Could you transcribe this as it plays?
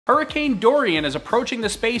Hurricane Dorian is approaching the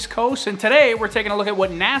Space Coast, and today we're taking a look at what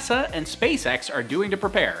NASA and SpaceX are doing to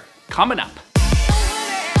prepare. Coming up.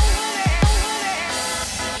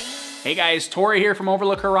 Hey guys, Tori here from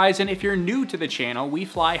Overlook Horizon. If you're new to the channel, we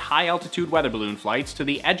fly high-altitude weather balloon flights to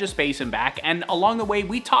the edge of space and back, and along the way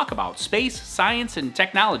we talk about space, science, and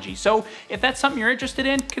technology. So if that's something you're interested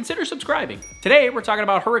in, consider subscribing. Today we're talking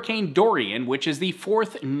about Hurricane Dorian, which is the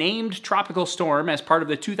fourth named tropical storm as part of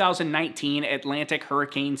the 2019 Atlantic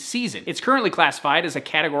hurricane season. It's currently classified as a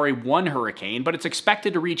Category 1 hurricane, but it's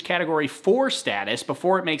expected to reach Category 4 status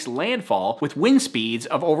before it makes landfall with wind speeds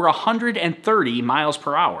of over 130 miles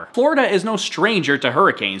per hour. Florida is no stranger to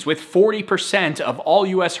hurricanes, with 40% of all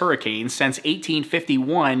U.S. hurricanes since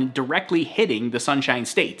 1851 directly hitting the Sunshine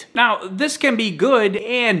State. Now, this can be good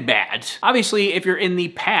and bad. Obviously, if you're in the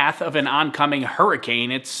path of an oncoming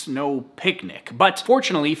hurricane, it's no picnic. But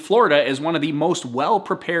fortunately, Florida is one of the most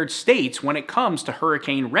well-prepared states when it comes to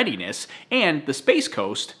hurricane readiness, and the Space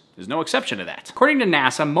Coast is no exception to that. According to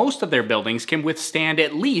NASA, most of their buildings can withstand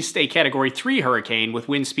at least a Category 3 hurricane with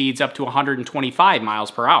wind speeds up to 125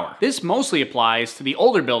 miles per hour. This mostly applies to the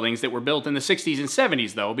older buildings that were built in the 60s and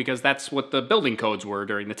 70s though, because that's what the building codes were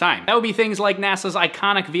during the time. That would be things like NASA's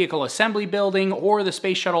iconic Vehicle Assembly Building or the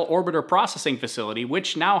Space Shuttle Orbiter Processing Facility,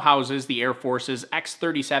 which now houses the Air Force's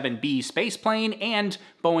X-37B spaceplane and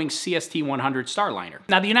Boeing's CST-100 Starliner.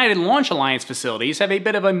 Now, the United Launch Alliance facilities have a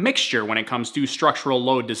bit of a mixture when it comes to structural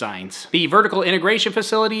load designs. The Vertical Integration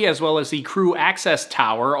Facility, as well as the Crew Access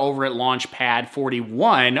Tower over at Launch Pad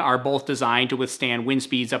 41, are both designed to withstand wind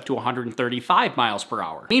speeds up to 135 miles per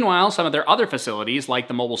hour. Meanwhile, some of their other facilities, like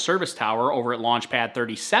the Mobile Service Tower over at Launch Pad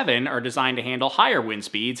 37, are designed to handle higher wind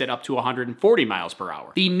speeds at up to 140 miles per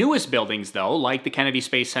hour. The newest buildings, though, like the Kennedy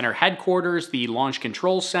Space Center headquarters, the Launch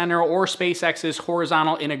Control Center, or SpaceX's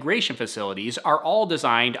Horizontal Integration Facilities, are all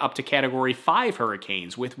designed up to Category 5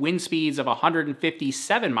 hurricanes with wind speeds of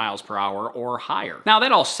 157 miles per hour or higher. Now,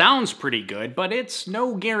 that all sounds pretty good, but it's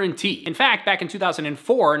no guarantee. In fact, back in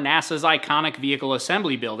 2004, NASA's iconic Vehicle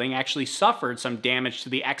Assembly Building actually suffered some damage to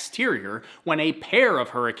the exterior when a pair of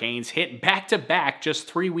hurricanes hit back-to-back just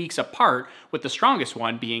 3 weeks apart, with the strongest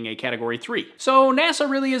one being a Category 3. So NASA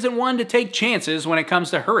really isn't one to take chances when it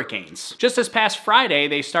comes to hurricanes. Just this past Friday,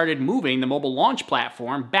 they started moving the mobile launch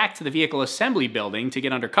platform back to the Vehicle Assembly Building to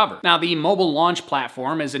get under cover. Now, the mobile launch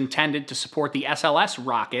platform is intended to support the SLS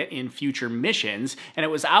rocket in future missions, and it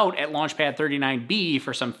was out at Launch Pad 39B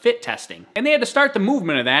for some fit testing. And they had to start the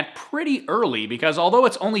movement of that pretty early because although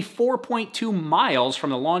it's only 4.2 miles from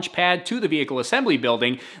the launch pad to the Vehicle Assembly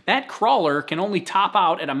Building, that crawler can only top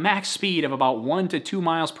out at a max speed of about 1 to 2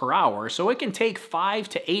 miles per hour, so it can take 5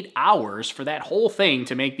 to 8 hours for that whole thing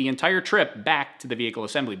to make the entire trip back to the Vehicle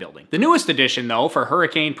Assembly Building. The newest addition, though, for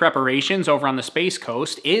hurricane preparations over on the Space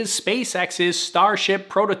Coast is SpaceX's Starship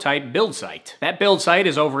prototype build site. That build site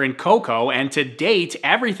is over in Cocoa, and to date,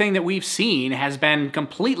 everything that we've seen has been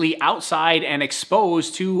completely outside and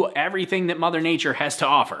exposed to everything that Mother Nature has to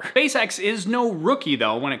offer. SpaceX is no rookie,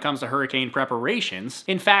 though, when it comes to hurricane preparations.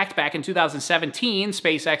 In fact, back in 2017,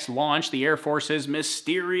 SpaceX launched the Air Force's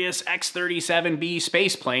mysterious X-37B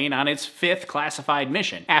spaceplane on its 5th classified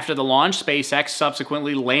mission. After the launch, SpaceX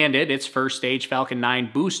subsequently landed its first stage Falcon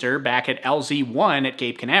 9 booster back at LZ-1 at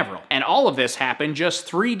Cape Canaveral. And all of this happened just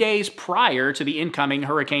 3 days prior to the incoming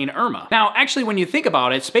Hurricane Irma. Now, actually, when you think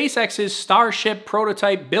about it, SpaceX's Starship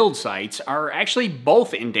prototype build sites are actually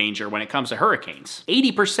both in danger when it comes to hurricanes.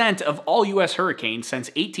 80% of all U.S. hurricanes since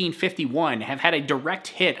 1851 have had a direct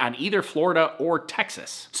hit on either Florida or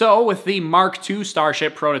Texas. So, with the Mark II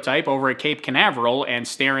Starship prototype over at Cape Canaveral and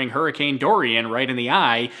staring Hurricane Dorian right in the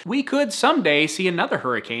eye, we could someday see another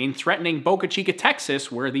hurricane threatening Boca Chica,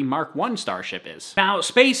 Texas, where the Mark I Starship is. Now,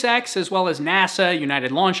 SpaceX, as well as NASA,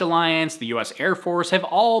 United Launch Alliance, the U.S. Air Force, have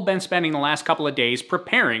all been spending the last couple of days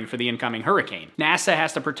preparing for the incoming hurricane. NASA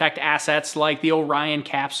has to protect assets like the Orion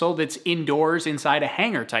capsule that's indoors inside a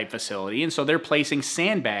hangar-type facility, and so they're placing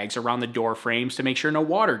sandbags around the door frames to make sure no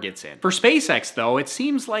water gets in. For SpaceX, though, it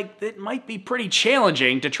seems like it might be pretty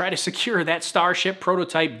challenging to try to secure that Starship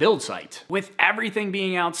prototype build site. With everything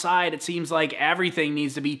being outside, it seems like everything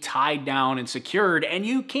needs to be tied down and secured, and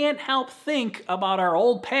you can't help think about our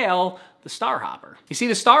old pal, the Starhopper. You see,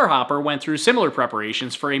 the Starhopper went through similar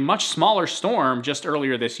preparations for a much smaller storm just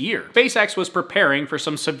earlier this year. SpaceX was preparing for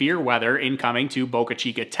some severe weather incoming to Boca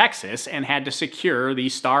Chica, Texas, and had to secure the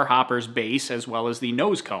Starhopper's base as well as the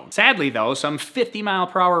nose cone. Sadly, though, some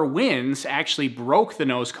 50-mile-per-hour winds actually broke the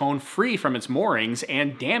nose cone free from its moorings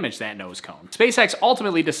and damaged that nose cone. SpaceX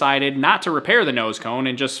ultimately decided not to repair the nose cone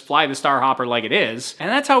and just fly the Starhopper like it is,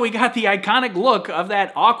 and that's how we got the iconic look of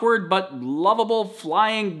that awkward but lovable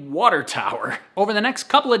flying water tower. Over the next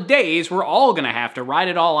couple of days, we're all gonna have to ride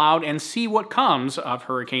it all out and see what comes of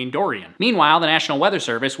Hurricane Dorian. Meanwhile, the National Weather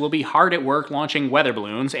Service will be hard at work launching weather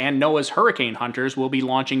balloons, and NOAA's hurricane hunters will be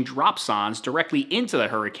launching dropsondes directly into the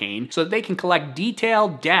hurricane so that they can collect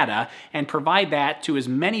detailed data and provide that to as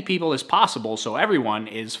many people as possible so everyone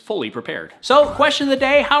is fully prepared. So, question of the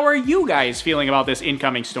day, how are you guys feeling about this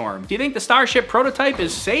incoming storm? Do you think the Starship prototype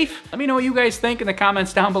is safe? Let me know what you guys think in the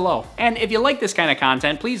comments down below. And if you like this kind of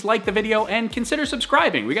content, please like the video and consider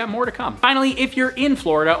subscribing. We got more to come. Finally, if you're in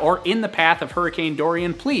Florida or in the path of Hurricane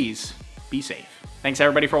Dorian, please be safe. Thanks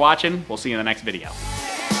everybody for watching. We'll see you in the next video.